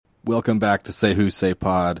Welcome back to Say Who, Say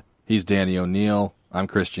Pod. He's Danny O'Neill. I'm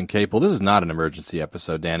Christian Capel. This is not an emergency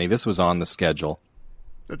episode, Danny. This was on the schedule.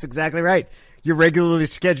 That's exactly right. Your regularly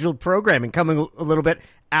scheduled programming coming a little bit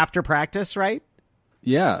after practice, right?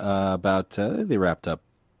 Yeah, they wrapped up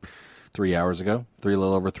 3 hours ago, a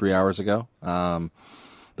little over 3 hours ago.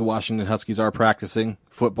 The Washington Huskies are practicing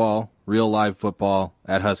football, real live football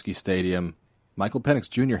at Husky Stadium. Michael Penix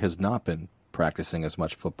Jr. has not been practicing as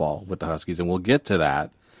much football with the Huskies, and we'll get to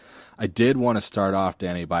that. I did want to start off,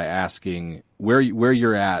 Danny, by asking where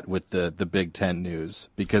you're at with the Big Ten news,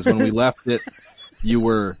 because when we left it, you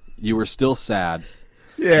were still sad.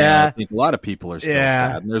 Yeah, I think a lot of people are still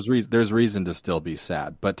sad, and there's reason to still be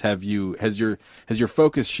sad. But has your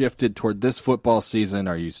focus shifted toward this football season?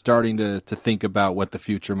 Are you starting to think about what the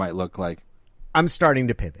future might look like? I'm starting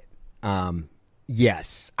to pivot.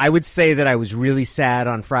 Yes, I would say that I was really sad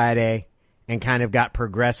on Friday and kind of got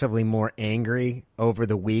progressively more angry over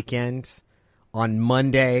the weekend. On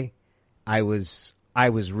Monday, I was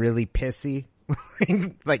really pissy,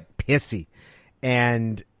 like pissy,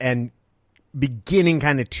 and beginning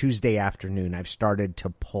kind of Tuesday afternoon, I've started to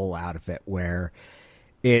pull out of it where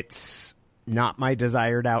it's not my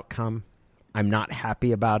desired outcome. I'm not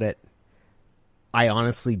happy about it. I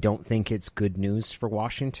honestly don't think it's good news for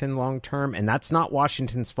Washington long term, and that's not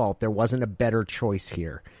Washington's fault. There wasn't a better choice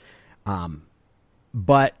here.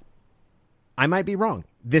 But I might be wrong.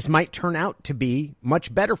 This might turn out to be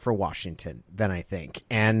much better for Washington than I think.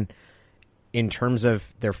 And in terms of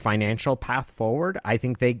their financial path forward, I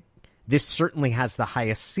think this certainly has the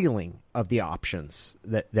highest ceiling of the options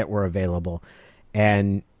that were available.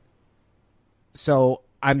 And so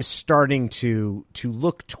I'm starting to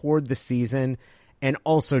look toward the season and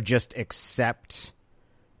also just accept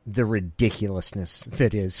the ridiculousness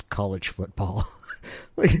that is college football.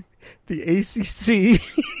 Like the ACC,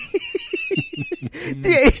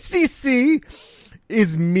 the ACC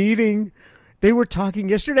is meeting. They were talking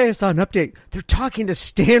yesterday. I saw an update. They're talking to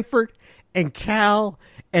Stanford and Cal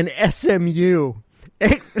and SMU.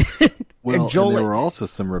 Well, and there were also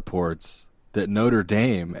some reports that Notre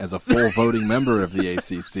Dame, as a full voting member of the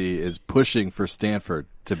ACC, is pushing for Stanford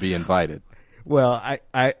to be invited. Well,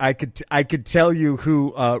 I could tell you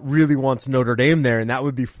who really wants Notre Dame there, and that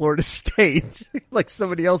would be Florida State. Like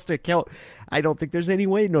somebody else to count. I don't think there's any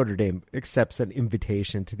way Notre Dame accepts an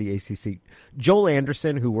invitation to the ACC. Joel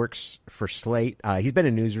Anderson, who works for Slate, he's been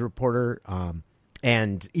a news reporter,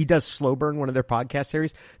 and he does Slow Burn, one of their podcast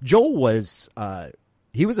series. Joel was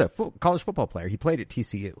he was a college football player. He played at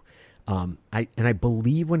TCU. I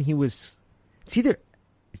believe when he was,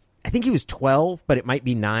 I think he was 12, but it might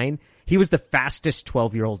be 9. He was the fastest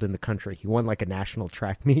 12-year-old in the country. He won like a national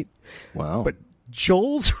track meet. Wow. But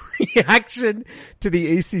Joel's reaction to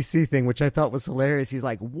the ACC thing, which I thought was hilarious, he's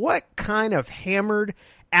like, what kind of hammered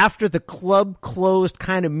after the club closed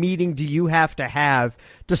kind of meeting do you have to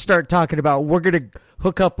start talking about we're going to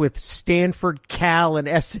hook up with Stanford, Cal, and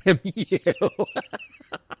SMU?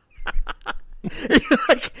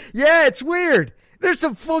 Like, yeah, it's weird. There's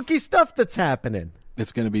some funky stuff that's happening.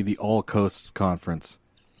 It's going to be the All Coasts Conference.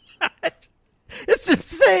 It's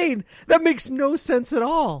insane. That makes no sense at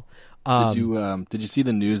all. Did you see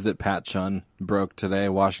the news that Pat Chun broke today,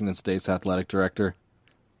 Washington State's athletic director?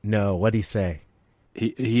 No, what'd he say?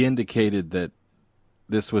 He indicated that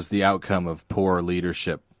this was the outcome of poor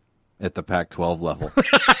leadership at the Pac-12 level.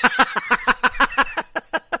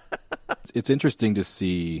 It's interesting to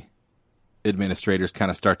see administrators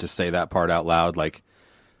kind of start to say that part out loud. Like,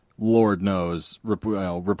 Lord knows,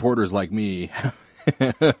 reporters like me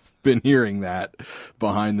have been hearing that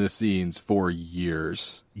behind the scenes for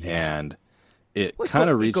years. Yeah. And it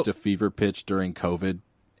kind of reached a fever pitch during COVID,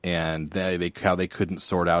 and how they couldn't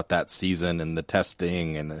sort out that season and the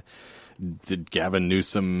testing, and Gavin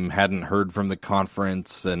Newsom hadn't heard from the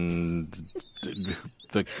conference, and it's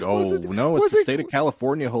the state of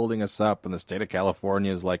California holding us up, and the state of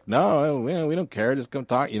California is like, no, we don't care, just come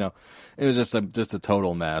talk. It was just a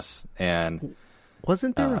total mess. And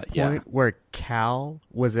wasn't there a point where Cal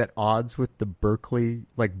was at odds with the Berkeley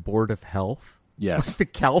Board of Health? Yes, like the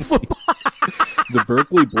Cal football. The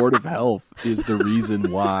Berkeley Board of Health is the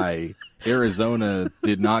reason why Arizona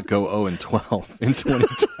did not go 0-12 in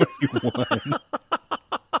 2021.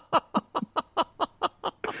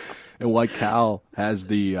 And why Cal has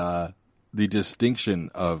the distinction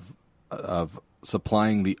of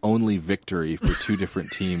supplying the only victory for two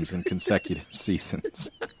different teams in consecutive seasons.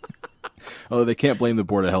 Although they can't blame the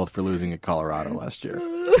Board of Health for losing at Colorado last year.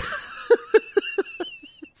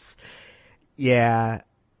 Yeah.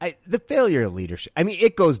 The failure of leadership. I mean,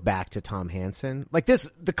 it goes back to Tom Hansen.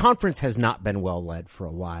 The conference has not been well led for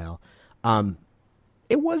a while.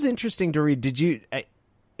 It was interesting to read. Did you? I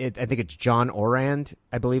think it's John Orand,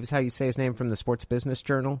 I believe is how you say his name, from the Sports Business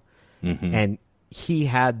Journal, and he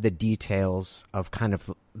had the details of kind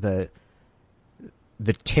of the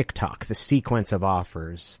TikTok, the sequence of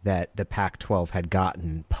offers that the Pac-12 had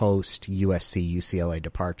gotten post USC UCLA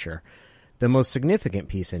departure. The most significant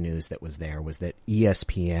piece of news that was there was that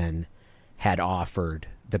ESPN had offered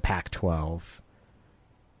the Pac-12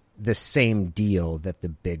 the same deal that the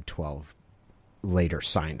Big 12 later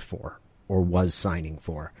signed for or was signing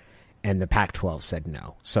for, and the Pac-12 said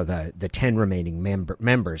no. So the 10 remaining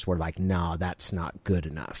members were like, no, that's not good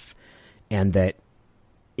enough. And that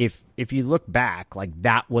if you look back, like,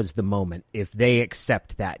 that was the moment. If they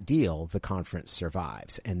accept that deal, the conference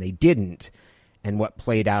survives. And they didn't. And what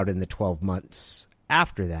played out in the 12 months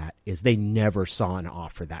after that is they never saw an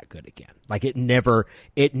offer that good again. Like, it never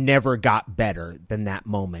got better than that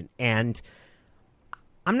moment. And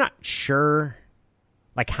I'm not sure,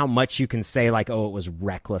 like, how much you can say, like, oh, it was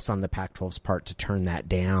reckless on the Pac-12's part to turn that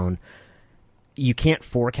down. You can't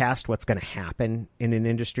forecast what's going to happen in an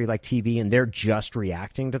industry like TV, and they're just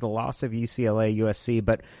reacting to the loss of UCLA, USC.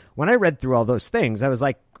 But when I read through all those things, I was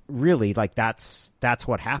like, really, like, that's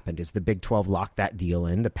what happened, is the Big 12 locked that deal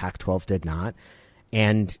in. The Pac-12 did not.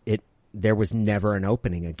 And there was never an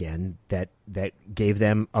opening again that gave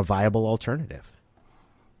them a viable alternative.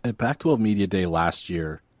 At Pac-12 Media Day last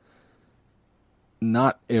year,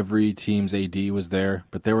 not every team's AD was there,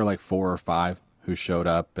 but there were like 4 or 5 who showed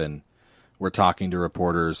up and were talking to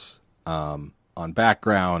reporters on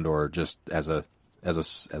background or just as a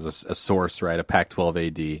source, right? A Pac-12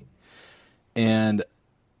 AD. And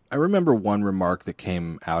I remember one remark that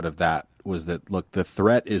came out of that was that, look, the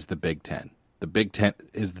threat is the Big Ten. The Big Ten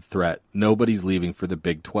is the threat. Nobody's leaving for the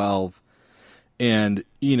Big 12. And,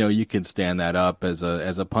 you know, you can stand that up as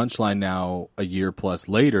a punchline now a year plus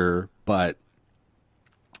later, but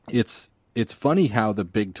it's funny how the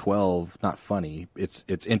Big 12, not funny, it's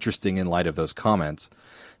interesting in light of those comments,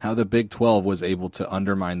 how the Big 12 was able to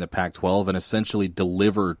undermine the Pac-12 and essentially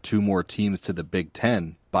deliver 2 more teams to the Big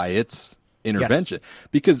 10 by its intervention. Yes.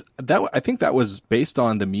 Because I think that was based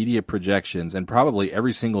on the media projections and probably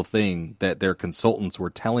every single thing that their consultants were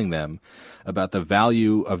telling them about the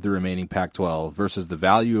value of the remaining Pac-12 versus the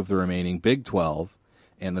value of the remaining Big 12.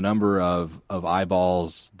 And the number of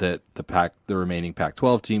eyeballs that the remaining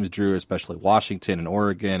Pac-12 teams drew, especially Washington and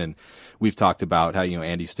Oregon. And we've talked about how, you know,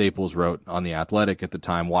 Andy Staples wrote on The Athletic at the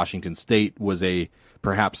time, Washington State was a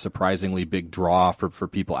perhaps surprisingly big draw for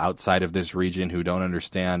people outside of this region who don't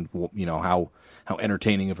understand, you know, how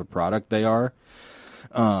entertaining of a product they are.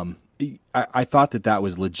 I thought that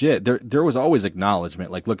was legit. There was always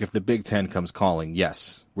acknowledgement, like, look, if the Big Ten comes calling,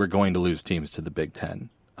 yes, we're going to lose teams to the Big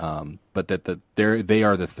Ten. But they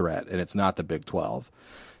are the threat, and it's not the Big 12.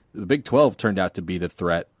 The Big 12 turned out to be the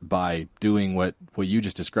threat by doing what you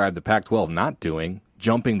just described the Pac-12 not doing,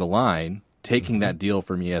 jumping the line, taking that deal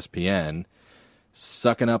from ESPN,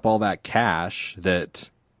 sucking up all that cash that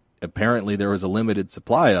apparently there was a limited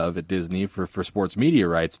supply of at Disney for sports media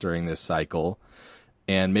rights during this cycle,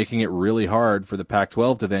 and making it really hard for the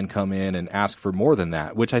Pac-12 to then come in and ask for more than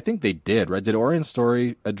that, which I think they did, right? Did Orion's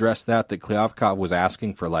story address that Kliavkoff was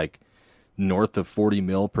asking for like north of $40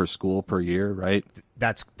 million per school per year, right?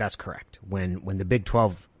 That's correct. When the Big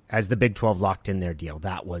 12, as the Big 12 locked in their deal,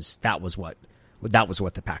 that was what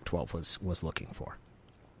the Pac-12 was looking for.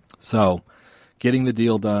 So, getting the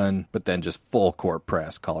deal done, but then just full court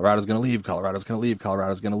press. Colorado's going to leave. Colorado's going to leave.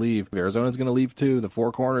 Colorado's going to leave. Arizona's going to leave too. The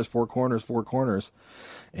four corners.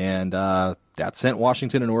 And that sent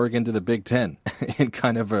Washington and Oregon to the Big Ten in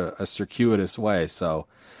kind of a circuitous way. So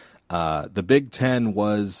the Big Ten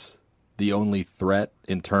was the only threat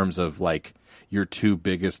in terms of like your 2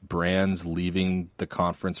 biggest brands leaving the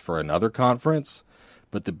conference for another conference.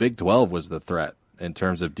 But the Big 12 was the threat in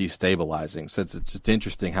terms of destabilizing. So it's just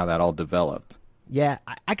interesting how that all developed. Yeah,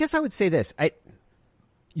 I guess I would say this.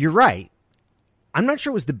 You're right. I'm not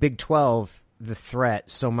sure it was the Big 12 the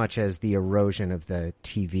threat so much as the erosion of the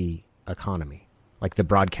TV economy, like the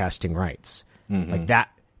broadcasting rights. Mm-hmm. Like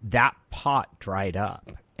that pot dried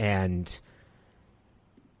up. And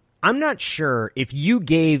I'm not sure if you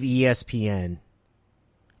gave ESPN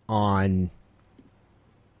on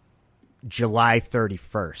July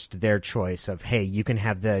 31st their choice of, hey, you can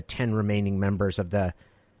have the 10 remaining members of the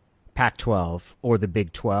Pac-12 or the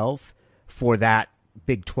Big 12 for that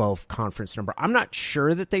Big 12 conference number. I'm not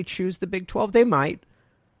sure that they choose the Big 12. They might.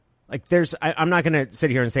 Like, I'm not going to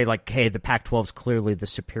sit here and say, like, hey, the Pac-12 is clearly the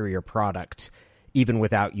superior product, even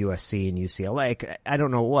without USC and UCLA. I don't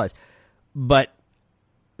know what it was. But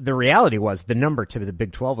the reality was the number to the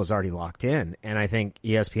Big 12 was already locked in, and I think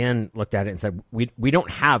ESPN looked at it and said, we don't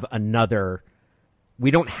have another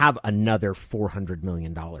 $400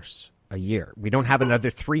 million a year. We don't have another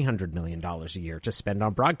 $300 million a year to spend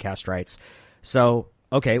on broadcast rights. So,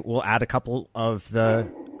 okay, we'll add a couple of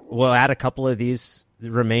these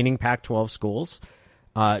remaining Pac-12 schools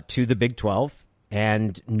to the Big 12,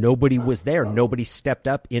 and nobody was there. Nobody stepped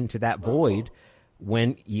up into that void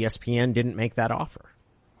when ESPN didn't make that offer.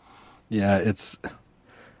 Yeah,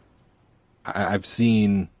 I've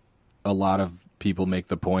seen a lot of people make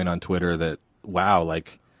the point on Twitter that, wow,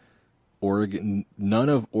 like Oregon, none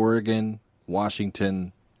of Oregon,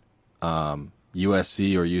 Washington,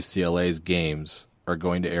 USC or UCLA's games are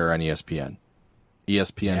going to air on ESPN.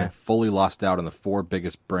 ESPN have fully lost out on the 4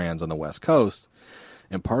 biggest brands on the West Coast.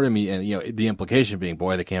 And part of me, and the implication being,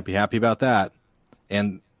 boy, they can't be happy about that.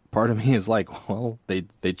 And part of me is like, well,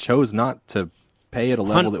 they chose not to pay at a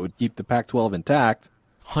level that would keep the Pac-12 intact.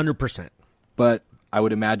 100%. But I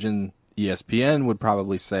would imagine ESPN would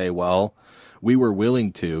probably say, well, we were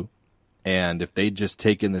willing to, and if they'd just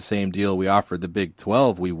taken the same deal we offered the Big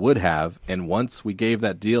 12, we would have. And once we gave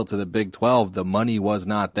that deal to the Big 12, the money was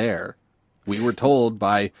not there. We were told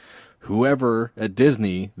by whoever at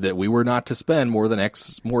Disney that we were not to spend more than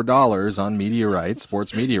X more dollars on media rights,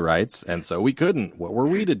 sports media rights, and so we couldn't. What were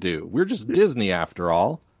we to do? We're just Disney after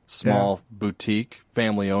all. Small boutique,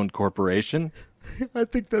 family-owned corporation. I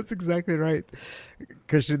think that's exactly right.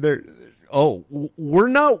 Christian, we're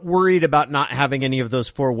not worried about not having any of those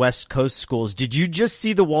 4 West Coast schools. Did you just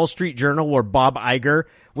see the Wall Street Journal where Bob Iger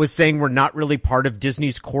was saying we're not really part of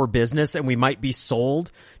Disney's core business and we might be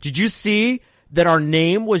sold? Did you see that our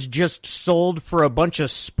name was just sold for a bunch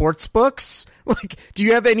of sports books? Like, do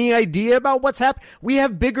you have any idea about what's happened? We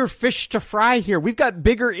have bigger fish to fry here. We've got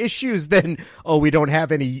bigger issues than, we don't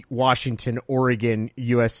have any Washington, Oregon,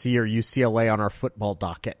 USC, or UCLA on our football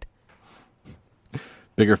docket.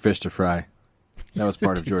 Bigger fish to fry. That was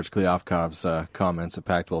part of George Kliavkov's comments at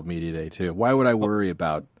Pac-12 Media Day, too. Why would I worry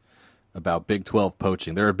about Big 12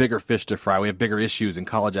 poaching? There are bigger fish to fry. We have bigger issues in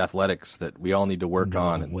college athletics that we all need to work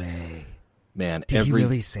on. No way. Man, did he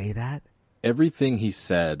really say that? Everything he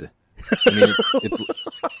said, I mean,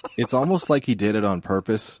 it's almost like he did it on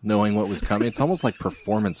purpose, knowing what was coming. It's almost like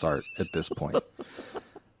performance art at this point.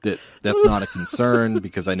 That's not a concern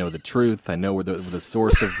because I know the truth. I know where the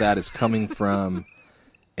source of that is coming from.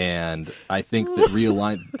 And I think that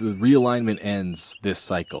the realignment ends this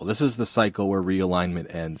cycle. This is the cycle where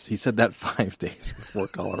realignment ends. He said that 5 days before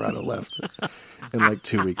Colorado left, and like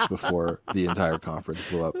 2 weeks before the entire conference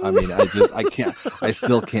blew up. I mean, I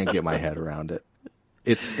still can't get my head around it.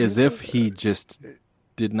 It's as if he just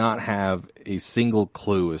did not have a single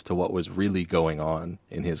clue as to what was really going on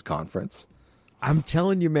in his conference. I'm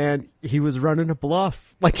telling you, man, he was running a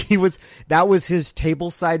bluff. Like that was his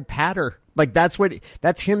tableside patter. Like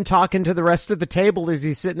that's him talking to the rest of the table as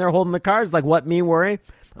he's sitting there holding the cards. Like, what, me worry?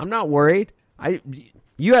 I'm not worried.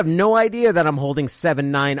 You have no idea that I'm holding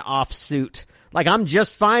 7-9 offsuit. Like, I'm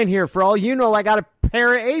just fine here. For all you know, I got a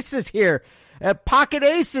pair of aces here, pocket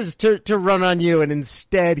aces to run on you. And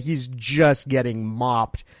instead, he's just getting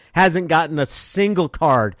mopped. Hasn't gotten a single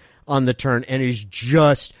card on the turn and is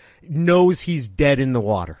just knows he's dead in the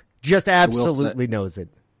water. Just absolutely knows it.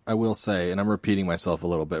 I will say, and I'm repeating myself a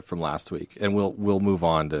little bit from last week, and we'll move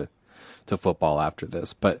on to football after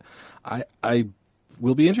this. But I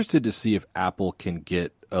will be interested to see if Apple can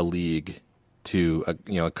get a league to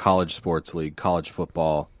a college sports league, college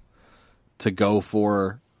football, to go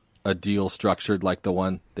for a deal structured like the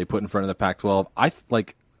one they put in front of the Pac-12.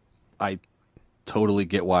 I totally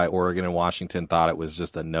get why Oregon and Washington thought it was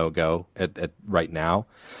just a no-go at right now.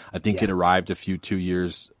 I think it arrived a few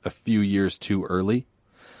years too early.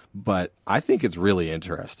 But I think it's really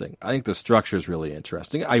interesting. I think the structure is really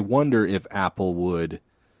interesting. I wonder if Apple would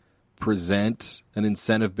present an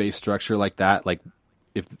incentive-based structure like that. Like,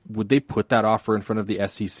 would they put that offer in front of the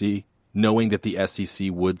SEC, knowing that the SEC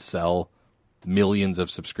would sell millions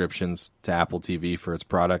of subscriptions to Apple TV for its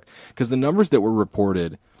product? Because the numbers that were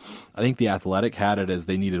reported, I think The Athletic had it as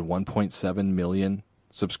they needed 1.7 million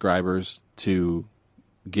subscribers to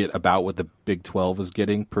get about what the Big 12 is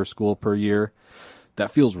getting per school per year.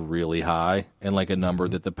 That feels really high and like a number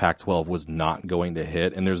that the Pac-12 was not going to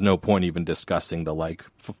hit. And there's no point even discussing the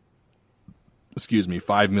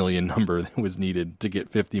 5 million number that was needed to get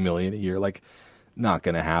 50 million a year. Like, not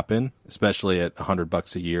going to happen, especially at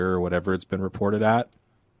 $100 a year or whatever it's been reported at.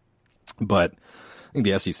 But I think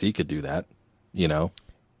the SEC could do that,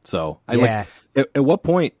 So at what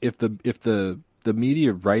point, if the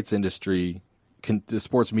media rights industry, the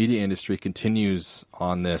sports media industry continues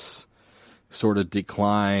on this sort of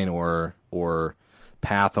decline or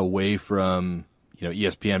path away from,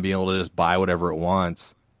 ESPN being able to just buy whatever it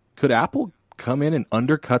wants, could Apple come in and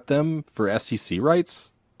undercut them for SEC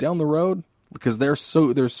rights down the road? Because they're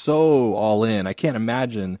so all in. I can't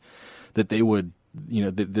imagine that they would,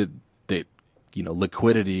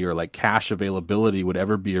 liquidity or like cash availability would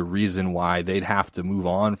ever be a reason why they'd have to move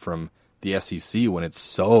on from the SEC when it's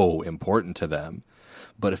so important to them.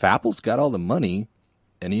 But if Apple's got all the money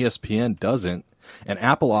and ESPN doesn't, and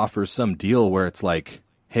Apple offers some deal where it's like,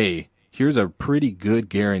 hey, here's a pretty good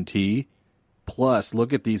guarantee, plus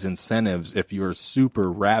look at these incentives. If you're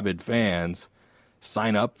super rabid fans,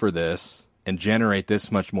 sign up for this and generate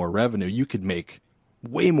this much more revenue, you could make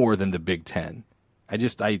way more than the Big Ten.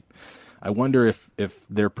 I wonder if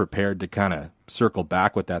they're prepared to kind of circle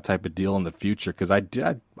back with that type of deal in the future, because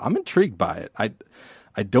I'm intrigued by it.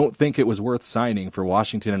 I don't think it was worth signing for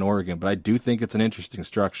Washington and Oregon, but I do think it's an interesting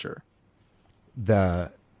structure.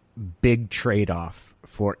 The big trade-off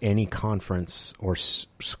for any conference or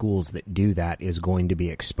schools that do that is going to be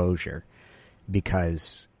exposure,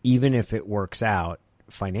 because even if it works out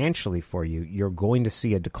financially for you, you're going to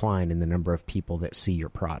see a decline in the number of people that see your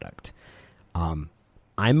product.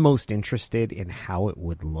 I'm most interested in how it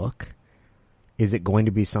would look. Is it going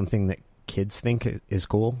to be something that kids think is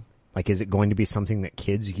cool? Like, is it going to be something that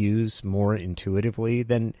kids use more intuitively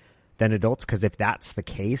than adults? Because if that's the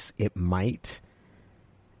case, it might.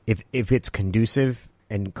 If it's conducive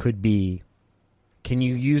and could be, can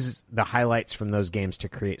you use the highlights from those games to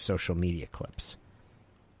create social media clips?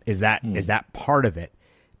 Is that part of it?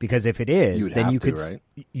 Because if it is, then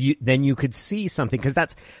you could see something. Because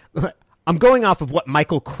that's. I'm going off of what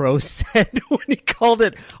Michael Crow said when he called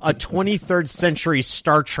it a 23rd century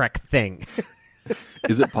Star Trek thing.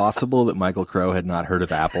 Is it possible that Michael Crow had not heard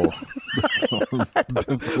of Apple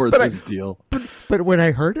before this deal? But when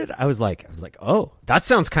I heard it, I was like, oh, that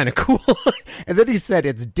sounds kind of cool. And then he said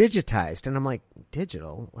it's digitized, and I'm like,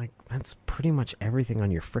 digital? Like, that's pretty much everything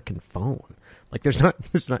on your frickin' phone. Like, there's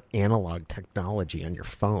not analog technology on your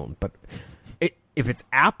phone, but. If it's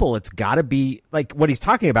Apple, it's got to be like what he's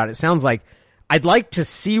talking about. It sounds like I'd like to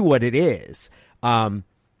see what it is.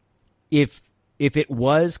 If it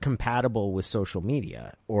was compatible with social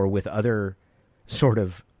media or with other sort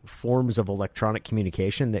of forms of electronic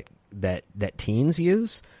communication that teens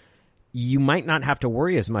use, you might not have to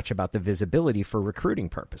worry as much about the visibility for recruiting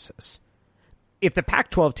purposes. If the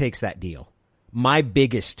Pac-12 takes that deal, my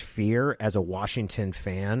biggest fear as a Washington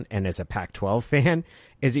fan and as a Pac-12 fan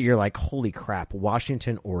is that you're like, holy crap,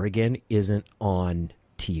 Washington, Oregon isn't on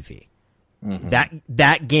TV. Mm-hmm.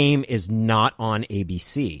 That game is not on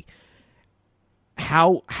ABC.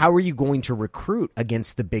 How are you going to recruit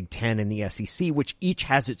against the Big Ten and the SEC, which each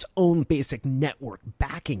has its own basic network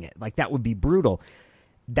backing it? Like, that would be brutal.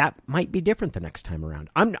 That might be different the next time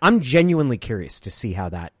around. I'm genuinely curious to see how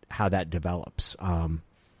that develops.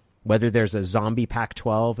 Whether there's a zombie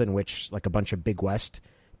Pac-12 in which like a bunch of Big West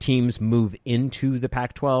teams move into the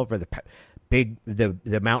Pac-12, or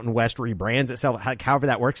the Mountain West rebrands itself, however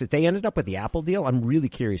that works. If they ended up with the Apple deal, I'm really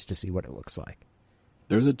curious to see what it looks like.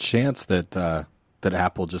 There's a chance that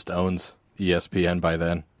Apple just owns ESPN by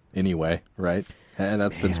then anyway, right? And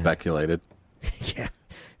that's been speculated. Yeah.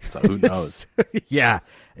 So who knows? Yeah.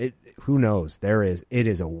 Who knows? It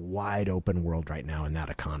is a wide open world right now in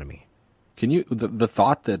that economy. Can you the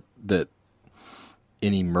thought that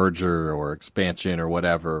any merger or expansion or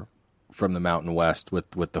whatever from the Mountain West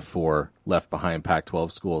with the 4 left behind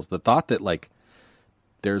Pac-12 schools, the thought that like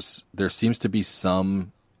there seems to be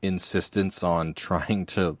some insistence on trying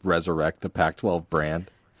to resurrect the Pac-12 brand.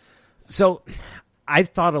 So I've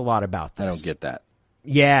thought a lot about this. I don't get that.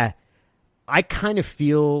 Yeah, I kind of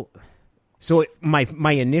feel so. My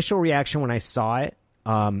initial reaction when I saw it.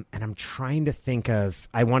 And I'm trying to think of,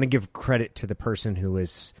 I want to give credit to the person who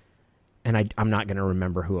was, and I'm not going to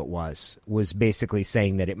remember who it was basically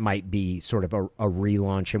saying that it might be sort of a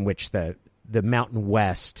relaunch in which the Mountain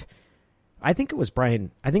West, I think it was Brian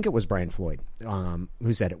Floyd,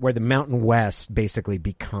 who said it, where the Mountain West basically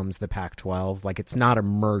becomes the Pac-12. Like, it's not a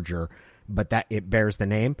merger, but that it bears the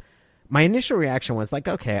name. My initial reaction was like,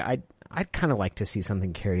 okay, I'd kind of like to see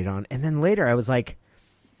something carried on. And then later I was like,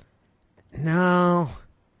 no,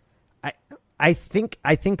 I think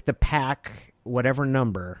the Pac, whatever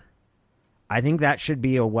number, I think that should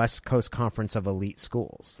be a West Coast Conference of elite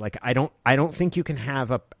schools. Like, I don't think you can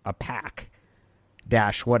have a Pac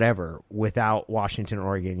dash whatever without Washington,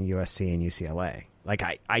 Oregon, USC, and UCLA. Like,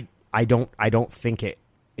 I don't think it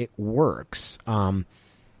works. I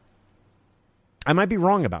might be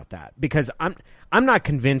wrong about that, because I'm not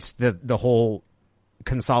convinced that the whole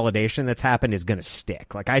consolidation that's happened is going to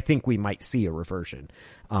stick. Like, I think we might see a reversion.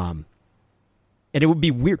 And it would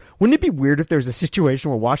be weird. Wouldn't it be weird if there's a situation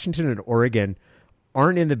where Washington and Oregon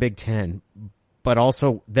aren't in the Big Ten, but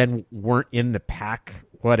also then weren't in the Pac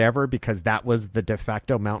whatever because that was the de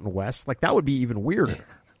facto Mountain West? Like, that would be even weirder.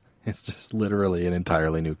 It's just literally an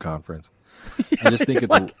entirely new conference. I just think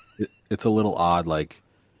it's a little odd. Like,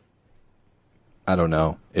 I don't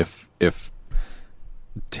know if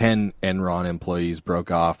 10 Enron employees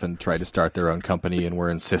broke off and tried to start their own company and were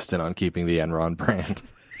insistent on keeping the Enron brand.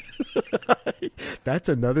 That's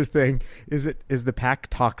another thing. Is the Pac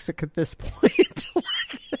toxic at this point?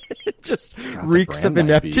 It just reeks of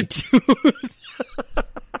ineptitude.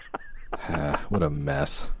 What a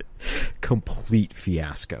mess. Complete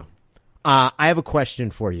fiasco. I have a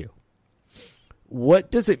question for you.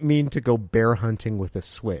 What does it mean to go bear hunting with a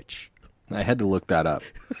switch? I had to look that up.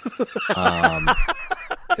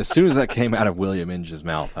 As soon as that came out of William Inge's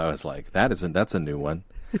mouth, I was like, that's a new one.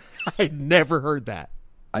 I'd never heard that.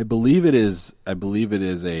 I believe it is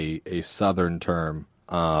a Southern term.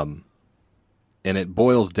 And it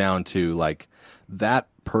boils down to, like, that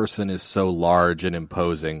person is so large and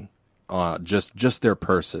imposing, just their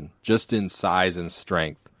person, just in size and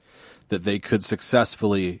strength, that they could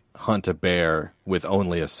successfully hunt a bear with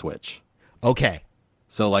only a switch. Okay.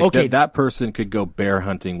 So, like, that person could go bear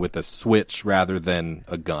hunting with a switch rather than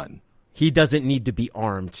a gun. He doesn't need to be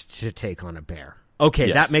armed to take on a bear. Okay,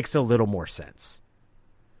 yes. That makes a little more sense.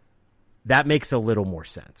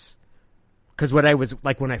 Because what I was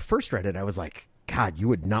like, when I first read it, I was like, God, you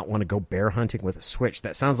would not want to go bear hunting with a switch.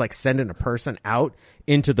 That sounds like sending a person out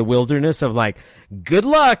into the wilderness of, like, good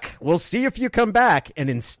luck. We'll see if you come back. And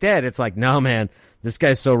instead, it's like, no, man, this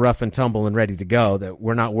guy's so rough and tumble and ready to go that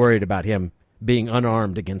we're not worried about him being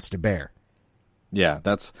unarmed against a bear. Yeah,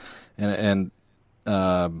 that's and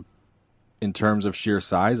in terms of sheer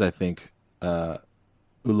size, I think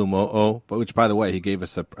Ulumo'o, but which, by the way, he gave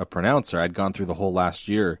us a pronouncer. I'd gone through the whole last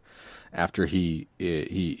year after he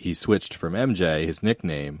switched from MJ, his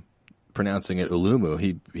nickname, pronouncing it Ulumu.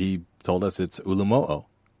 He told us it's Ulumo'o.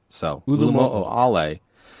 So Ulumo'o Ale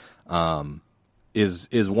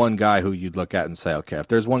is one guy who you'd look at and say, okay, if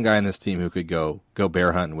there's one guy in this team who could go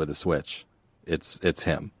bear hunting with a switch, it's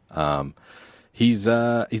him. He's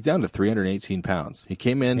down to 318 pounds. He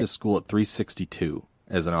came into school at 362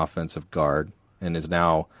 as an offensive guard and is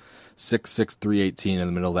now 6'6", 318 in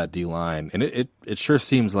the middle of that D line. And it sure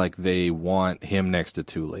seems like they want him next to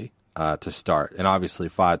Tuli to start. And obviously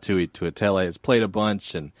Fa'atui Tuatele has played a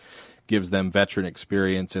bunch and gives them veteran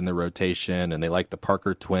experience in the rotation, and they like the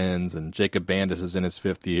Parker twins, and Jacob Bandis is in his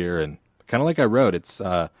 5th year. And kind of like I wrote, it's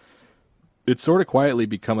sort of quietly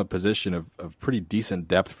become a position of pretty decent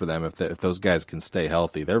depth for them if those guys can stay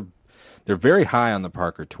healthy. They're very high on the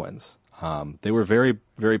Parker twins. They were very,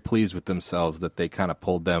 very pleased with themselves that they kind of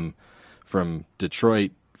pulled them from the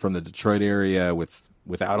Detroit area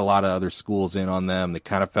without a lot of other schools in on them. They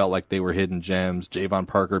kind of felt like they were hidden gems. Javon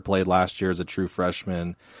Parker played last year as a true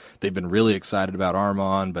freshman. They've been really excited about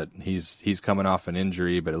Armon, but he's coming off an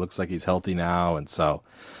injury, but it looks like he's healthy now. And so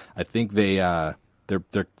I think they're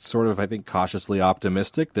sort of, I think, cautiously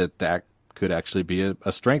optimistic that could actually be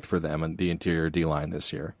a strength for them in the interior D-line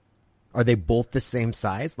this year. Are they both the same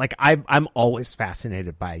size? Like, I'm always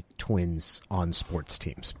fascinated by twins on sports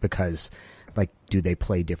teams because, like, do they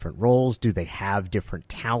play different roles? Do they have different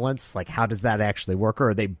talents? Like, how does that actually work? Or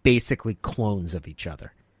are they basically clones of each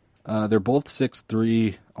other? They're both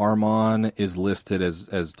 6'3". Armon is listed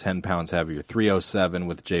as 10 pounds heavier, 307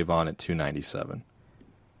 with Javon at 297.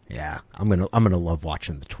 Yeah, I'm gonna love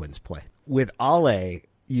watching the twins play. With Ale,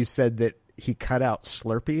 you said that he cut out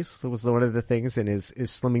Slurpees. That was one of the things in his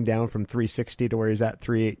slimming down from 360 to where he's at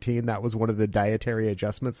 318. That was one of the dietary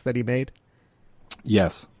adjustments that he made.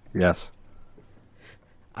 Yes.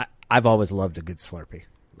 I've always loved a good Slurpee.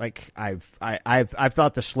 Like I've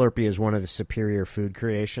thought the Slurpee is one of the superior food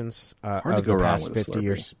creations of the past 50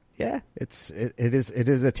 years. Yeah, it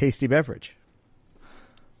is a tasty beverage.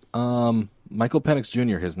 Michael Penix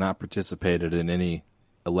Jr. has not participated in any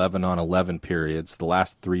 11-on-11 periods the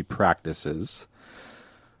last 3 practices.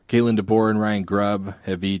 Kalen DeBoer and Ryan Grubb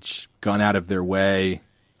have each gone out of their way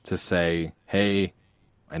to say, hey,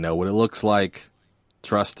 I know what it looks like.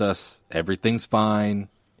 Trust us. Everything's fine.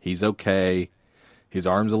 He's okay. His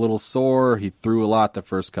arm's a little sore. He threw a lot the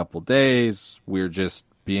first couple days. We're just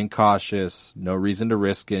being cautious. No reason to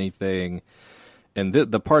risk anything. And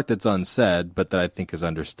the part that's unsaid, but that I think is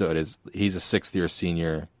understood, is he's a 6th-year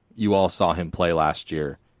senior. You all saw him play last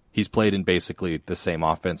year. He's played in basically the same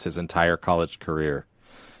offense his entire college career.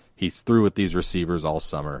 He's through with these receivers all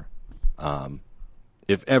summer.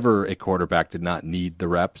 if ever a quarterback did not need the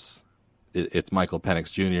reps, it's Michael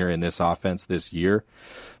Penix Jr. in this offense this year.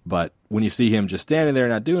 But when you see him just standing there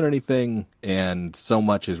not doing anything, and so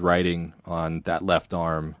much is riding on that left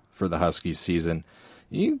arm for the Huskies season,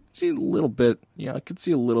 you see a little bit, I could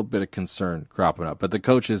see a little bit of concern cropping up. But the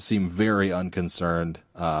coaches seem very unconcerned,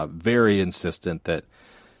 very insistent that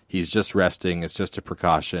he's just resting. It's just a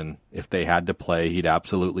precaution. If they had to play, he'd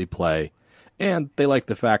absolutely play. And they like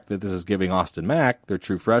the fact that this is giving Austin Mack, their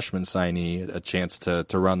true freshman signee, a chance to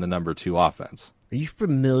run the number 2 offense. Are you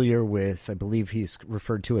familiar with, I believe he's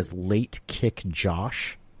referred to as late kick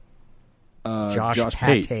Josh? Josh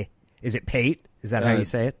Pate. Is it Pate? Is that how you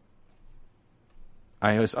say it?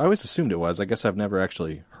 I always assumed it was. I guess I've never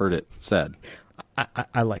actually heard it said.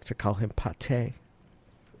 I like to call him Pate. A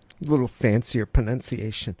little fancier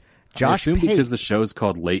pronunciation. I assume because the show's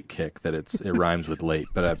called Late Kick that it rhymes with late,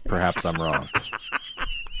 but perhaps I'm wrong.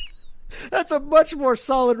 That's a much more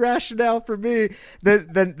solid rationale for me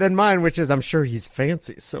than mine, which is I'm sure he's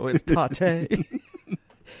fancy, so it's Pate.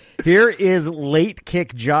 Here is Late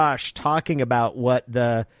Kick Josh talking about what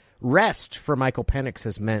the rest for Michael Penix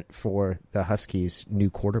has meant for the Huskies' new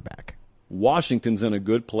quarterback. Washington's in a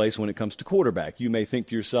good place when it comes to quarterback. You may think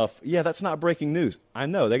to yourself, yeah, that's not breaking news. I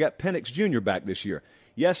know. They got Penix Jr. back this year.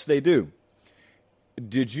 Yes, they do.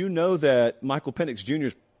 Did you know that Michael Penix Jr.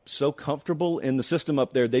 is so comfortable in the system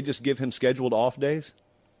up there, they just give him scheduled off days?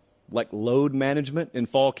 Like load management in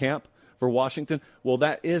fall camp for Washington? Well,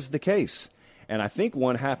 that is the case. And I think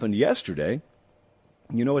one happened yesterday.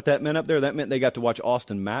 You know what that meant up there? That meant they got to watch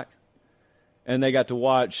Austin Mack. And they got to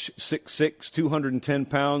watch 6'6", 210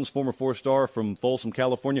 pounds, former 4-star from Folsom,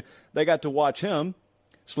 California. They got to watch him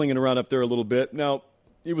slinging around up there a little bit. Now,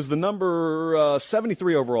 he was the number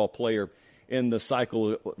 73 overall player in the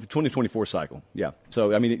cycle, 2024 cycle. Yeah.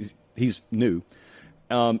 So, I mean, he's new.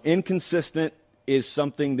 Inconsistent is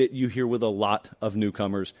something that you hear with a lot of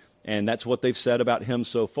newcomers, and that's what they've said about him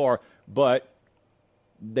so far. But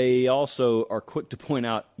they also are quick to point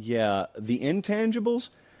out, yeah, the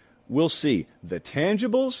intangibles, we'll see. The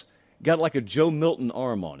tangibles got like a Joe Milton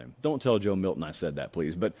arm on him. Don't tell Joe Milton I said that,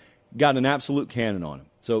 please. But got an absolute cannon on him.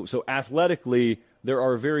 So athletically, there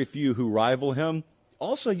are very few who rival him.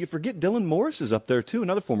 Also, you forget Dylan Morris is up there, too,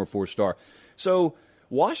 another former 4-star. So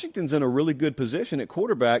Washington's in a really good position at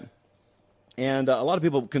quarterback, and a lot of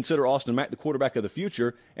people consider Austin Mack the quarterback of the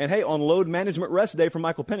future. And, hey, on load management rest day for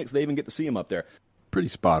Michael Penix, they even get to see him up there. Pretty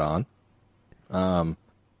spot on.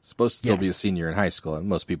 Supposed to still be a senior in high school, and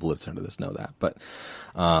most people listening to this know that. But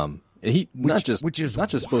he not just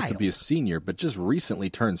supposed to be a senior, but just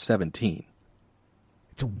recently turned 17.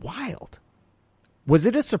 It's wild. Was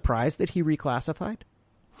it a surprise that he reclassified?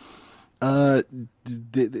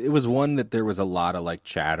 It was one that there was a lot of like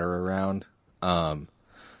chatter around, and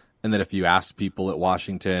that if you asked people at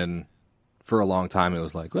Washington for a long time, it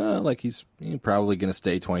was like, well, like he's probably going to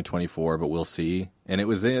stay 2024, but we'll see. And it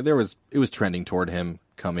was trending toward him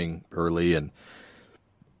coming early, and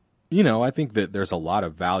I think that there's a lot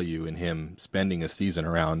of value in him spending a season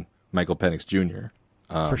around Michael Penix Jr.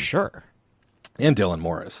 For sure. And Dylan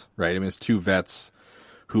Morris, right? I mean, it's two vets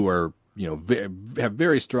who are, have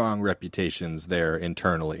very strong reputations there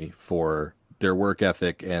internally for their work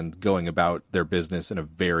ethic and going about their business in a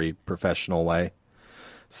very professional way.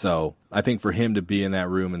 So I think for him to be in that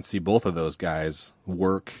room and see both of those guys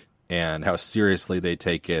work and how seriously they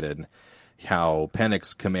take it and how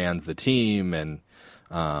Penix commands the team, and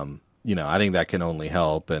I think that can only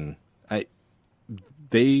help. And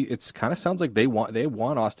it kind of sounds like they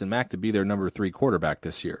want Austin Mack to be their number 3 quarterback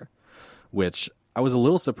this year, which I was a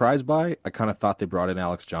little surprised by. I kind of thought they brought in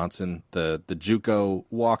Alex Johnson, the JUCO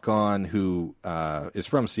walk-on who is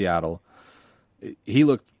from Seattle. He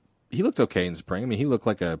looked okay in spring. I mean, he looked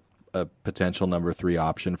like a potential number 3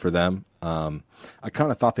 option for them. I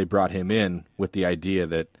kind of thought they brought him in with the idea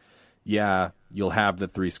that, yeah, you'll have the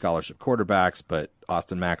 3 scholarship quarterbacks, but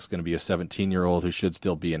Austin Mack's going to be a 17-year-old who should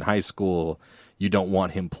still be in high school. You don't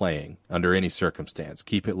want him playing under any circumstance.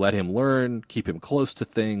 Let him learn, keep him close to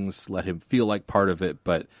things, let him feel like part of it,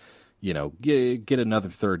 but get another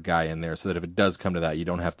 3rd guy in there so that if it does come to that, you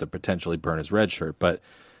don't have to potentially burn his red shirt. But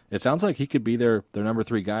it sounds like he could be their number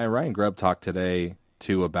 3 guy. Ryan Grubb talked today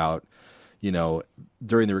too about,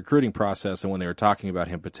 during the recruiting process and when they were talking about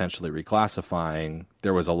him potentially reclassifying,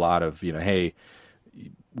 there was a lot of, hey,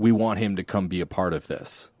 we want him to come be a part of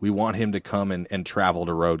this. We want him to come and travel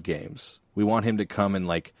to road games. We want him to come and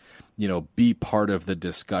be part of the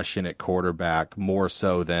discussion at quarterback more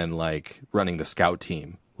so than like running the scout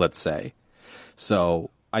team, let's say. So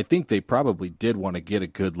I think they probably did want to get a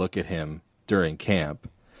good look at him during camp.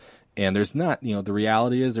 And there's not, the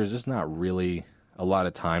reality is there's just not really a lot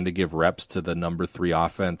of time to give reps to the number 3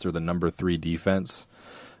 offense or the number 3 defense,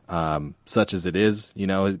 such as it is.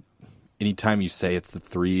 Anytime you say it's the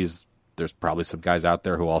 3s, there's probably some guys out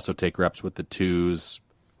there who also take reps with the 2s,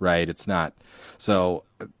 right? It's not. So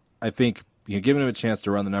I think giving him a chance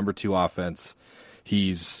to run the number 2 offense,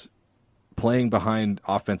 he's playing behind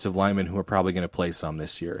offensive linemen who are probably going to play some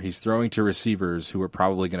this year. He's throwing to receivers who are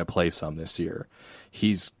probably going to play some this year.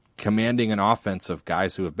 He's commanding an offense of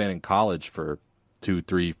guys who have been in college for 2,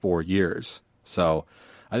 3, 4 years. So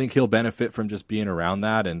I think he'll benefit from just being around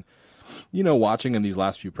that. And, watching him these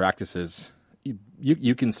last few practices,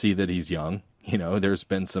 you can see that he's young. There's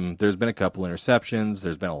been a couple interceptions.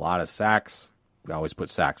 There's been a lot of sacks. We always put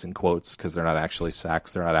sacks in quotes because they're not actually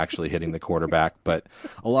sacks. They're not actually hitting the quarterback, but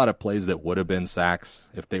a lot of plays that would have been sacks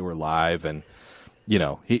if they were live. And,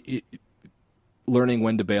 he learning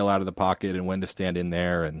when to bail out of the pocket and when to stand in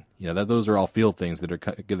there. And, those are all field things that are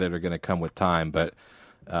going to come with time. But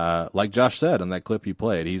like Josh said on that clip you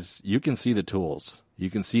played, you can see the tools. You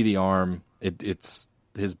can see the arm.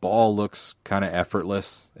 His ball looks kind of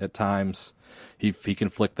effortless at times. He can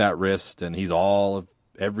flick that wrist, and he's all of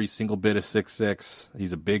every single bit of 6'6".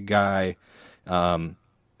 He's a big guy.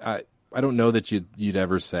 I don't know that you'd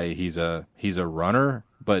ever say he's a runner,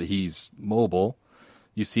 but he's mobile.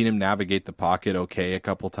 You've seen him navigate the pocket okay a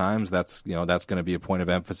couple times. That's going to be a point of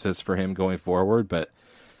emphasis for him going forward. But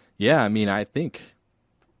yeah, I think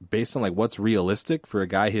based on what's realistic for a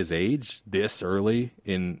guy his age this early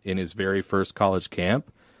in his very first college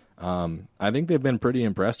camp, I think they've been pretty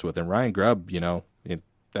impressed with him. Ryan Grubb,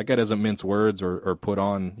 that guy doesn't mince words or put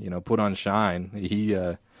on shine.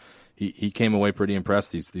 He came away pretty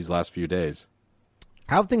impressed these last few days.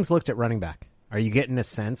 How have things looked at running back? Are you getting a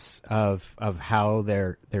sense of how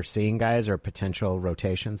they're seeing guys or potential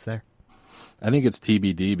rotations there? I think it's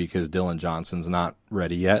TBD because Dylan Johnson's not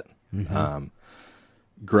ready yet. Mm-hmm.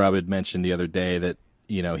 Grubb had mentioned the other day that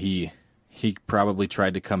he probably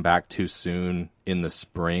tried to come back too soon in the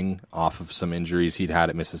spring off of some injuries he'd had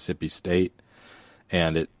at Mississippi State,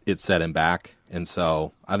 and it set him back. And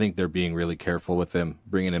so I think they're being really careful with him,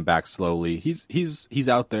 bringing him back slowly. He's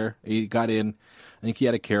out there. He got in. I think he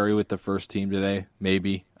had a carry with the first team today,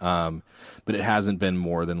 maybe. But it hasn't been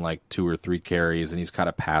more than 2 or 3 carries, and he's caught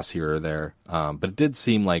a pass here or there. But it did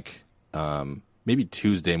seem like maybe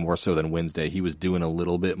Tuesday more so than Wednesday, he was doing a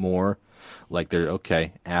little bit more.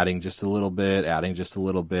 They're adding just a little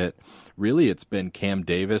bit. Really, it's been Cam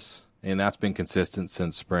Davis, and that's been consistent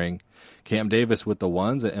since spring. Cam Davis with the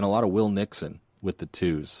 1s and a lot of Will Nixon with the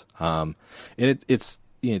 2s. And it's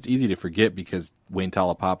easy to forget because Wayne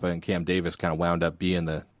Talapapa and Cam Davis kind of wound up being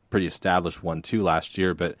the pretty established 1-2 last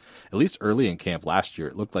year. But at least early in camp last year,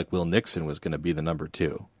 it looked like Will Nixon was going to be the number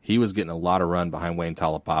 2. He was getting a lot of run behind Wayne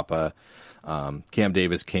Talapapa. Cam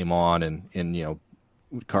Davis came on and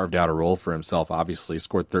carved out a role for himself, obviously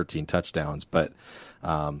scored 13 touchdowns, but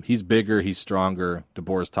he's bigger, he's stronger.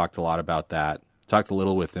 DeBoer's talked a lot about that. Talked a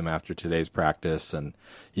little with him after today's practice, and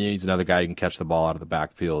he's another guy who can catch the ball out of the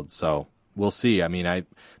backfield. So we'll see.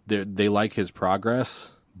 They like his progress,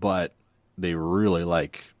 but they really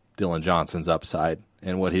like Dylan Johnson's upside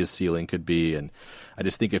and what his ceiling could be. And I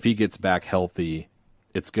just think if he gets back healthy,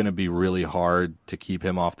 it's going to be really hard to keep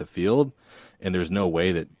him off the field. And there's no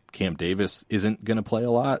way that Cam Davis isn't going to play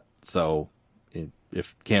a lot. So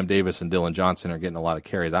if Cam Davis and Dylan Johnson are getting a lot of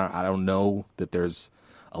carries, I don't know that there's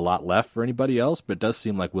a lot left for anybody else, but it does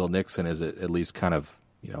seem like Will Nixon is at least kind of,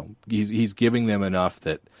 he's giving them enough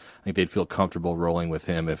that I think they'd feel comfortable rolling with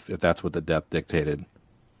him if that's what the depth dictated.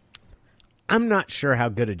 I'm not sure how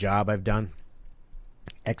good a job I've done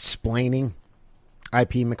explaining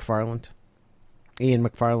IP McFarland, Ian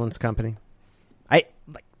McFarland's company.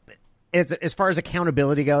 As far as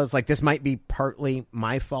accountability goes, this might be partly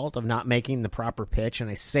my fault of not making the proper pitch, and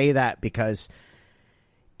I say that because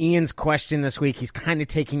Ian's question this week, he's kind of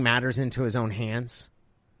taking matters into his own hands.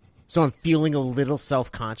 So I'm feeling a little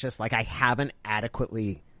self-conscious, like I haven't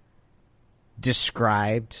adequately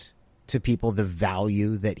described to people the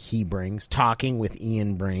value that he brings, talking with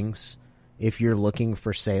Ian brings, if you're looking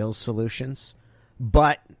for sales solutions.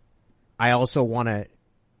 But I also want to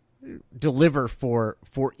deliver for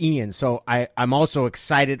Ian. So I'm also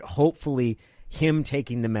excited. Hopefully him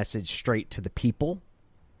taking the message straight to the people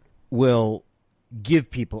will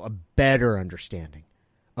give people a better understanding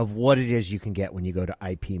of what it is you can get when you go to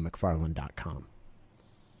ipmcfarland.com.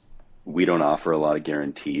 We don't offer a lot of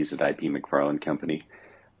guarantees at IP McFarland Company.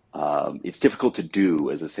 It's difficult to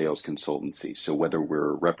do as a sales consultancy. So whether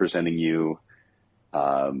we're representing you,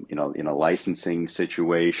 in a licensing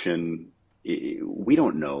situation, we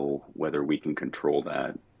don't know whether we can control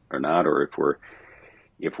that or not, or if we're,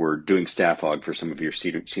 if we're doing staff log for some of your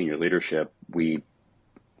senior leadership, we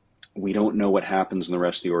don't know what happens in the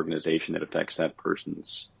rest of the organization that affects that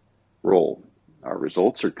person's role. Our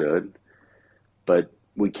results are good, but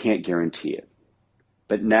we can't guarantee it.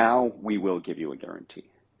 But now we will give you a guarantee.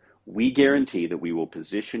 We guarantee that we will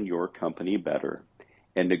position your company better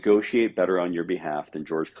and negotiate better on your behalf than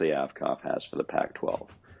George Kliavkoff has for the Pac-12.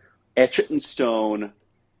 Etch it in stone.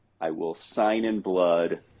 I will sign in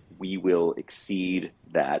blood. We will exceed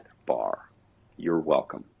that bar. You're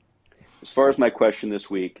welcome. As far as my question this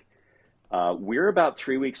week, we're about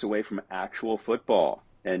 3 weeks away from actual football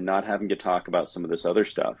and not having to talk about some of this other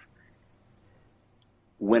stuff.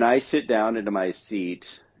 When I sit down into my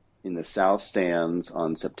seat in the South Stands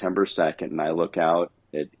on September 2nd and I look out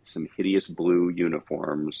at some hideous blue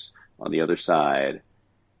uniforms on the other side,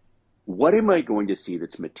 what am I going to see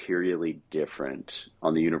that's materially different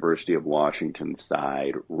on the University of Washington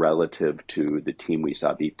side relative to the team we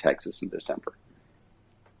saw beat Texas in December?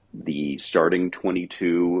 The starting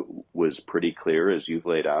 22 was pretty clear, as you've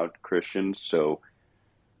laid out, Christian. So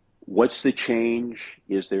what's the change?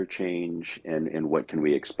 Is there change? And what can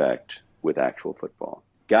we expect with actual football?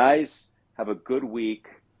 Guys, have a good week.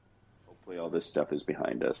 Hopefully all this stuff is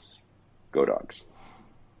behind us. Go Dogs.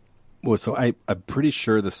 Well, so I'm pretty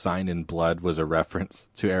sure the sign in blood was a reference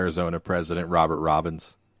to Arizona President Robert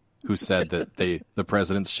Robbins, who said that the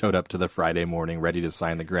presidents showed up to the Friday morning ready to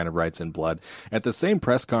sign the grant of rights in blood at the same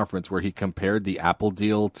press conference where he compared the Apple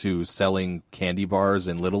deal to selling candy bars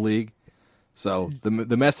in Little League. So the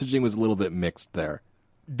messaging was a little bit mixed there.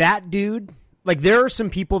 That dude, like, there are some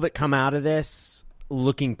people that come out of this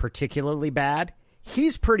looking particularly bad.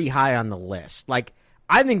 He's pretty high on the list. Like,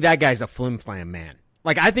 I think that guy's a flim-flam man.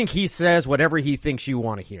 Like, I think he says whatever he thinks you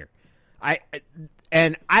want to hear.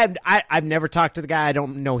 I've never talked to the guy. I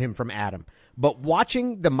don't know him from Adam. But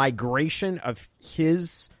watching the migration of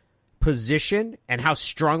his position and how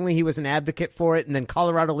strongly he was an advocate for it, and then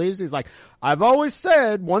Colorado leaves, he's like, I've always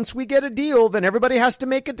said once we get a deal, then everybody has to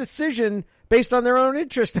make a decision based on their own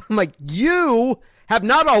interest. I'm like, you have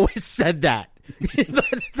not always said that.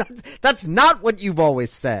 That's not what you've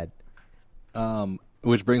always said.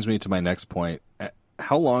 Which brings me to my next point.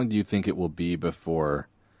 How long do you think it will be before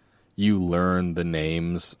you learn the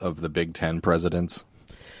names of the Big Ten presidents?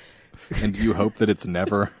 And do you hope that it's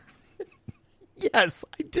never? Yes,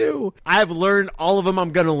 I do. I've learned all of them I'm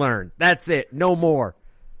going to learn. That's it. No more.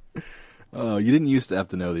 Oh, you didn't used to have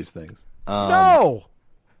to know these things. No.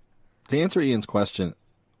 To answer Ian's question,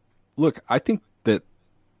 look, I think that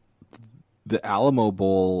the Alamo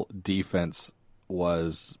Bowl defense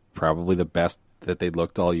was probably the best that they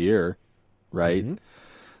looked all year, right? Mm-hmm.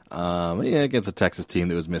 Against a Texas team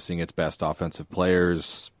that was missing its best offensive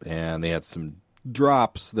players, and they had some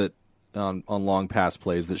drops that on long pass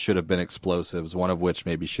plays that should have been explosives, one of which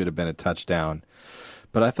maybe should have been a touchdown.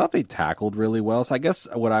 But I thought they tackled really well. So I guess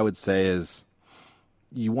what I would say is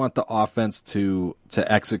you want the offense to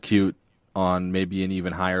execute on maybe an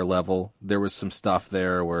even higher level. There was some stuff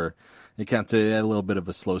there where it kind of had a little bit of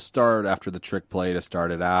a slow start after the trick play to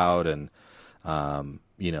start it out, and Romo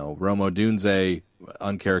Dunze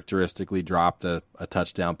uncharacteristically dropped a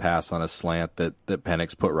touchdown pass on a slant that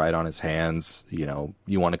Penix put right on his hands. You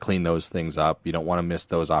want to clean those things up. You don't want to miss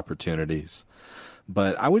those opportunities.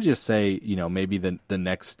 But I would just say, maybe the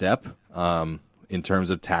next step in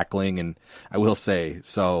terms of tackling. And I will say,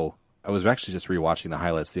 so I was actually just rewatching the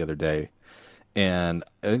highlights the other day, and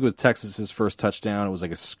I think it was Texas's first touchdown. It was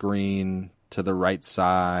like a screen to the right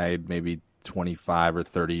side, maybe 25 or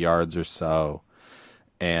 30 yards or so.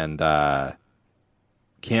 And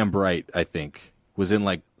Cam Bright, I think, was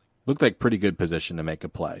looked like pretty good position to make a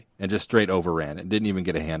play and just straight overran it. Didn't even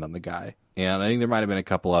get a hand on the guy. And I think there might have been a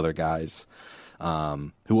couple other guys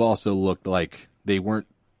who also looked like they weren't,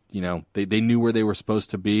 they knew where they were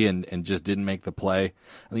supposed to be and just didn't make the play.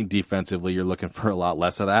 I think defensively you're looking for a lot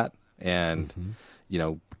less of that. And,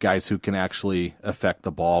 guys who can actually affect the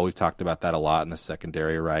ball. We've talked about that a lot in the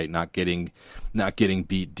secondary, right? Not getting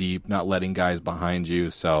beat deep, not letting guys behind you.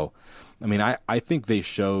 So, I think they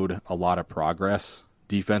showed a lot of progress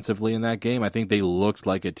defensively in that game. I think they looked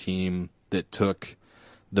like a team that took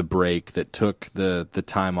the break, that took the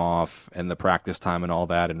time off and the practice time and all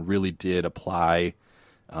that, and really did apply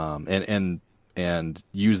and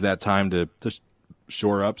use that time to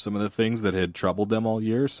shore up some of the things that had troubled them all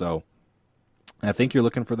year. So I think you're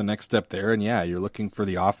looking for the next step there, and you're looking for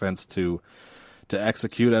the offense to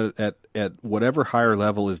execute at whatever higher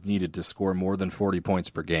level is needed to score more than 40 points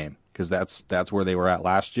per game, because that's where they were at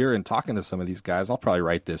last year. And talking to some of these guys, I'll probably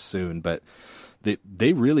write this soon, but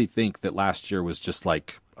they really think that last year was just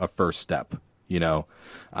like a first step.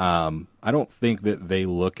 I don't think that they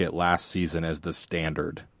look at last season as the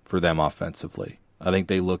standard for them offensively. I think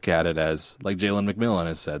they look at it as, like Jalen McMillan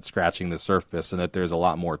has said, scratching the surface, and that there's a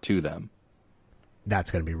lot more to them.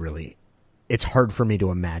 That's going to be really... It's hard for me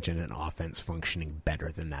to imagine an offense functioning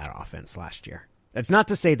better than that offense last year. That's not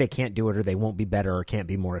to say they can't do it or they won't be better or can't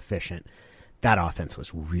be more efficient. That offense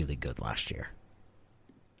was really good last year.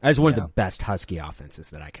 As one of the best Husky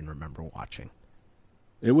offenses that I can remember watching.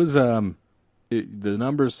 It was... the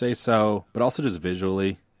numbers say so, but also just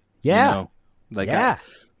visually. Yeah.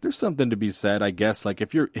 There's something to be said, I guess. Like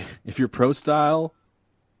if you're pro style,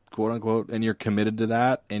 quote unquote, and you're committed to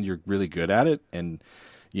that, and you're really good at it, and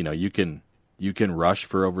you can rush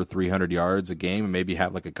for over 300 yards a game, and maybe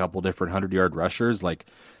have like a couple different 100-yard rushers. Like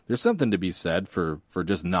there's something to be said for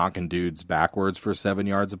just knocking dudes backwards for 7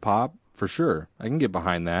 yards a pop. For sure, I can get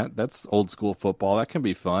behind that. That's old school football. That can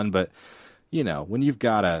be fun, but when you've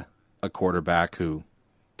got a quarterback who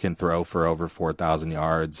can throw for over 4,000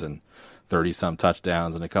 yards and 30-some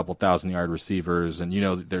touchdowns and a couple 1,000-yard receivers, and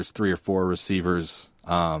there's 3 or 4 receivers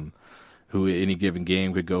who any given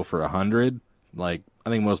game could go for 100. Like I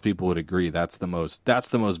think most people would agree that's the most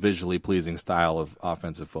visually pleasing style of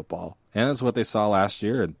offensive football, and that's what they saw last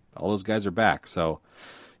year. And all those guys are back. So,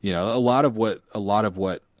 a lot of what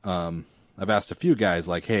I've asked a few guys,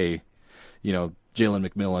 like, hey, Jalen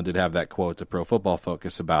McMillan did have that quote to Pro Football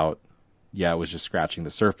Focus about, it was just scratching the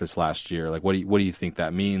surface last year. Like, what do you think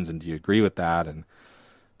that means, and do you agree with that? And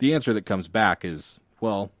the answer that comes back is,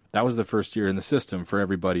 well, that was the first year in the system for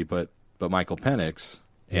everybody but Michael Penix,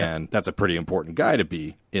 and that's a pretty important guy to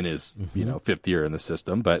be in his 5th year in the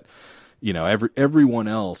system. But everyone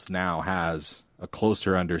else now has a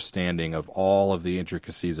closer understanding of all of the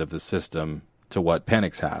intricacies of the system to what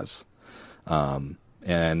Penix has,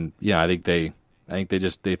 and I think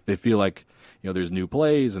they feel like. There's new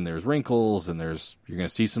plays and there's wrinkles and you're going to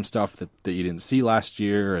see some stuff that you didn't see last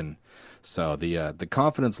year. And so the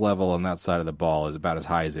confidence level on that side of the ball is about as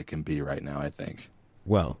high as it can be right now, I think.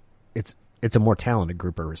 Well, it's a more talented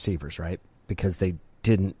group of receivers, right? Because they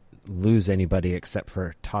didn't lose anybody except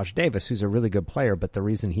for Taj Davis, who's a really good player. But the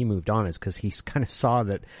reason he moved on is because he kind of saw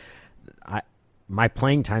that my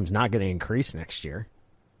playing time's not going to increase next year.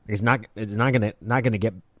 It's not going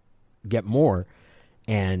to get more.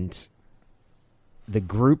 And the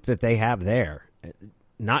group that they have there,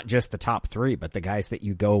 not just the top 3, but the guys that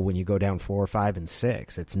when you go down 4, 5, and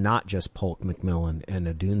 6, it's not just Polk, McMillan, and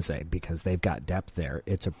Odunze, because they've got depth there.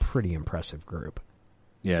 It's a pretty impressive group.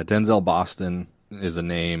 Yeah, Denzel Boston is a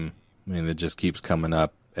name, that just keeps coming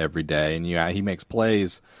up every day. And he makes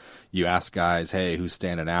plays. You ask guys, hey, who's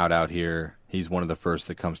standing out here? He's one of the first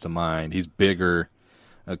that comes to mind. He's bigger.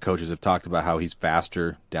 Coaches have talked about how he's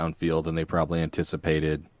faster downfield than they probably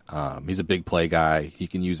anticipated. He's a big play guy. He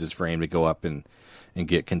can use his frame to go up and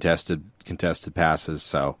get contested passes.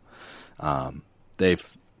 So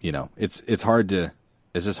they've it's just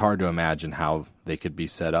hard to imagine how they could be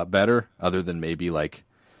set up better, other than maybe like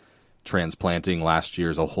transplanting last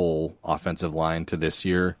year's a whole offensive line to this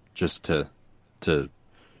year, just to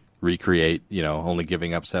recreate only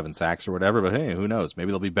giving up 7 sacks or whatever. But hey, who knows?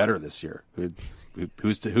 Maybe they'll be better this year.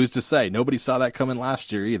 Who's to say? Nobody saw that coming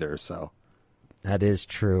last year either. So. That is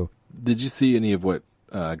true. Did you see any of what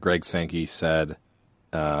Greg Sankey said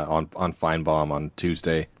on Feinbaum on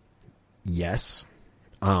Tuesday? Yes.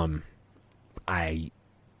 I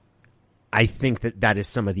think that is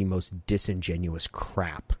some of the most disingenuous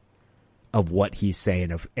crap of what he's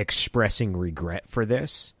saying, of expressing regret for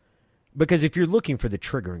this. Because if you're looking for the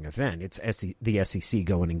triggering event, it's the SEC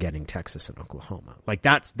going and getting Texas and Oklahoma. Like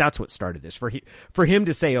that's what started this. For him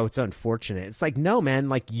to say, "Oh, it's unfortunate," it's like, no, man.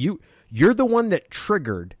 Like you're the one that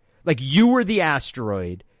triggered. Like you were the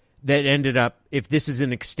asteroid that ended up. If this is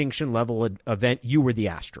an extinction level event, you were the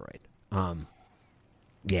asteroid.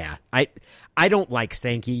 Yeah, I don't like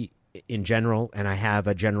Sankey in general, and I have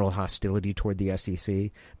a general hostility toward the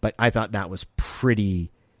SEC. But I thought that was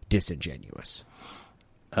pretty disingenuous.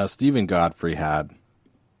 Stephen Godfrey had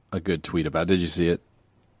a good tweet about it. Did you see it?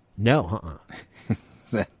 No,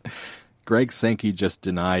 Greg Sankey just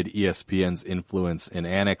denied ESPN's influence in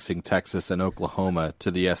annexing Texas and Oklahoma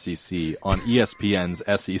to the SEC on ESPN's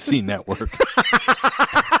SEC network.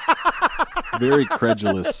 Very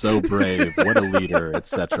credulous, so brave, what a leader,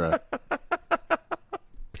 etc.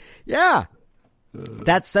 Yeah.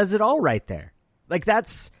 That says it all right there. Like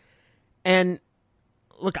and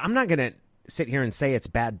look, I'm not going to sit here and say it's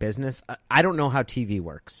bad business. I don't know how TV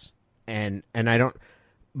works, and I don't.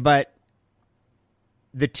 But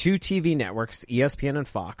the 2 TV networks, ESPN and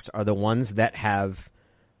Fox, are the ones that have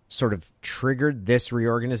sort of triggered this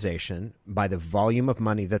reorganization by the volume of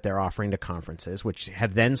money that they're offering to conferences, which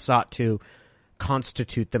have then sought to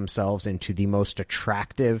constitute themselves into the most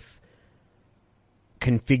attractive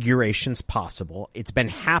configurations possible. It's been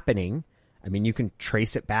happening. I mean, you can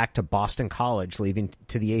trace it back to Boston College leaving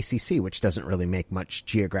to the ACC, which doesn't really make much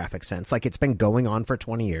geographic sense. Like, it's been going on for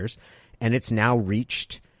 20 years, and it's now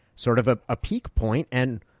reached sort of a peak point,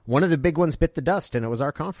 and one of the big ones bit the dust, and it was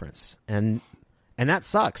our conference. And that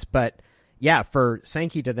sucks. But yeah, for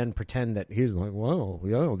Sankey to then pretend that he's like, well,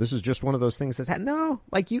 yeah, this is just one of those things that's happened. No,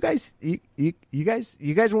 like, you guys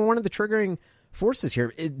were one of the triggering forces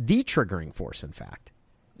here, the triggering force, in fact.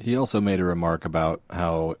 He also made a remark about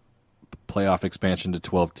how playoff expansion to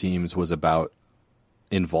 12 teams was about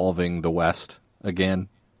involving the West again.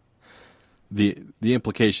 The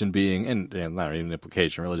implication being, and not even an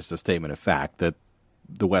implication, really just a statement of fact, that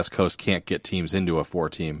the West Coast can't get teams into a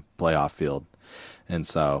 4-team playoff field. And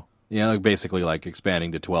so, basically like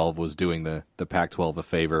expanding to 12 was doing the Pac-12 a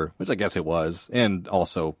favor, which I guess it was, and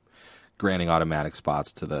also granting automatic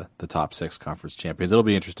spots to the top 6 conference champions. It'll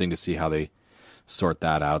be interesting to see how they sort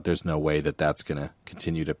that out. There's no way that that's going to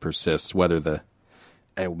continue to persist, whether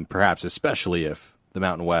perhaps especially if the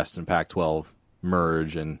Mountain West and Pac-12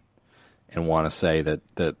 merge and want to say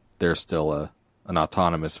that they're still an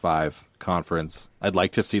autonomous 5 conference. I'd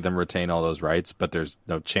like to see them retain all those rights, but there's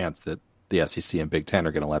no chance that the SEC and Big Ten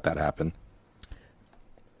are going to let that happen.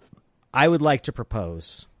 I would like to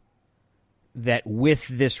propose that with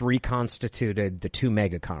this reconstituted, the 2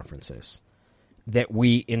 mega conferences, that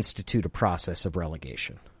we institute a process of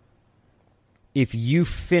relegation. If you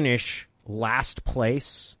finish last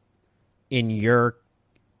place in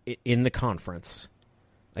the conference,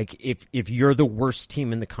 like if you're the worst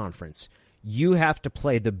team in the conference, you have to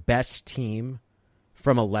play the best team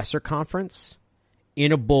from a lesser conference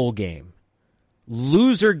in a bowl game.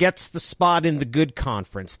 Loser gets the spot in the good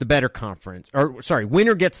conference, the better conference. Or, sorry,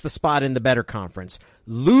 winner gets the spot in the better conference.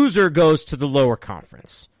 Loser goes to the lower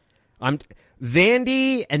conference.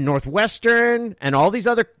 Vandy and Northwestern and all these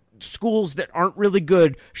other schools that aren't really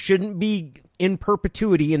good shouldn't be in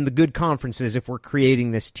perpetuity in the good conferences if we're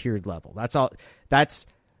creating this tiered level. That's all.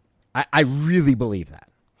 I really believe that.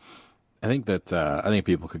 I think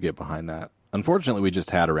people could get behind that. Unfortunately, we just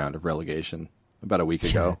had a round of relegation about a week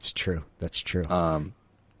ago. That's true.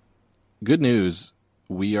 Good news.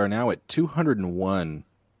 We are now at 201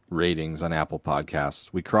 ratings on Apple Podcasts.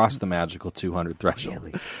 We crossed the magical 200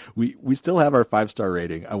 threshold. Really? We still have our 5-star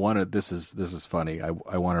rating. This is funny. I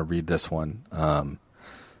want to read this one.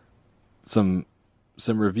 Some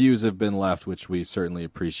reviews have been left, which we certainly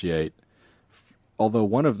appreciate. Although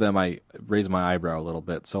one of them, I raised my eyebrow a little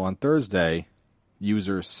bit. So on Thursday,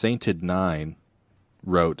 user Sainted9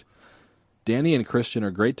 wrote, "Danny and Christian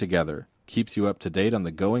are great together. Keeps you up to date on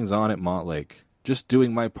the goings-on at Montlake. Just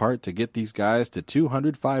doing my part to get these guys to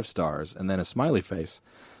 205 stars," and then a smiley face.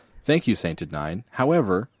 Thank you, Sainted9.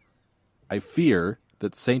 However, I fear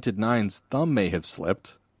that Sainted9's thumb may have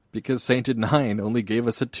slipped because Sainted9 only gave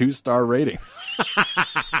us a 2-star rating,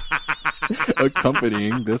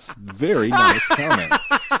 accompanying this very nice comment.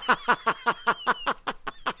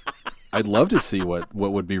 I'd love to see what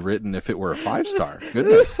would be written if it were a 5-star.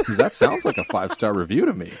 Goodness, because that sounds like a 5-star review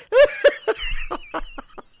to me.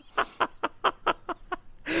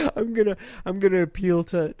 I'm gonna appeal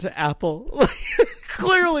to Apple.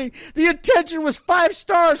 Clearly, the intention was 5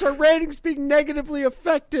 stars. Our ratings being negatively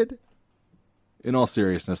affected. In all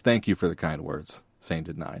seriousness, thank you for the kind words,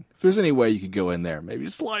 Sainted9. If there's any way you could go in there, maybe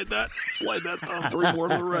slide that thumb 3 more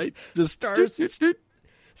to the right. Just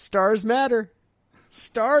stars matter.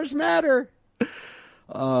 Stars matter.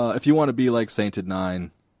 If you want to be like Sainted9,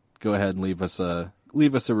 go ahead and leave us a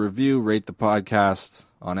review. Rate the podcast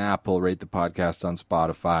on Apple. Rate the podcast on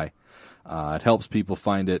Spotify. It helps people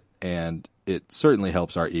find it, and it certainly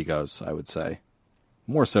helps our egos, I would say.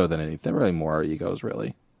 More so than anything. Really more our egos,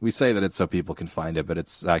 really. We say that it's so people can find it, but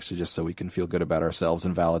it's actually just so we can feel good about ourselves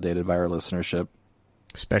and validated by our listenership.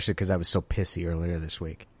 Especially because I was so pissy earlier this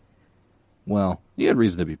week. Well, you had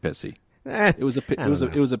reason to be pissy. It was a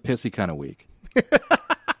pissy kind of week.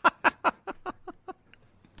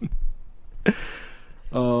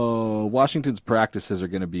 Washington's practices are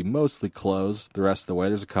going to be mostly closed the rest of the way.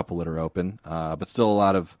 There's a couple that are open, but still a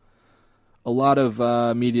lot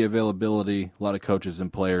of media availability, a lot of coaches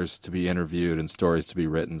and players to be interviewed and stories to be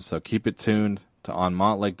written. So keep it tuned to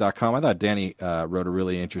onmontlake.com. I thought Danny wrote a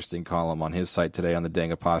really interesting column on his site today on the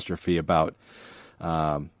Dang Apostrophe about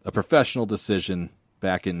a professional decision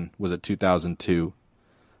back in, was it 2002,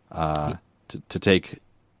 to take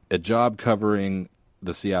a job covering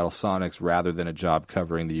the Seattle Sonics rather than a job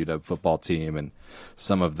covering the UW football team, and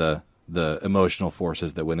some of the emotional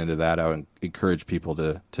forces that went into that. I would encourage people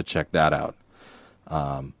to check that out.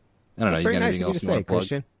 I don't know. That's You very got nice anything of you else to you want say, to plug?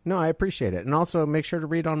 Christian. No, I appreciate it. And also make sure to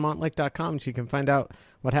read on montlake.com so you can find out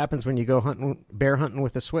what happens when you go bear hunting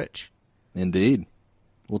with a switch. Indeed.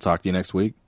 We'll talk to you next week.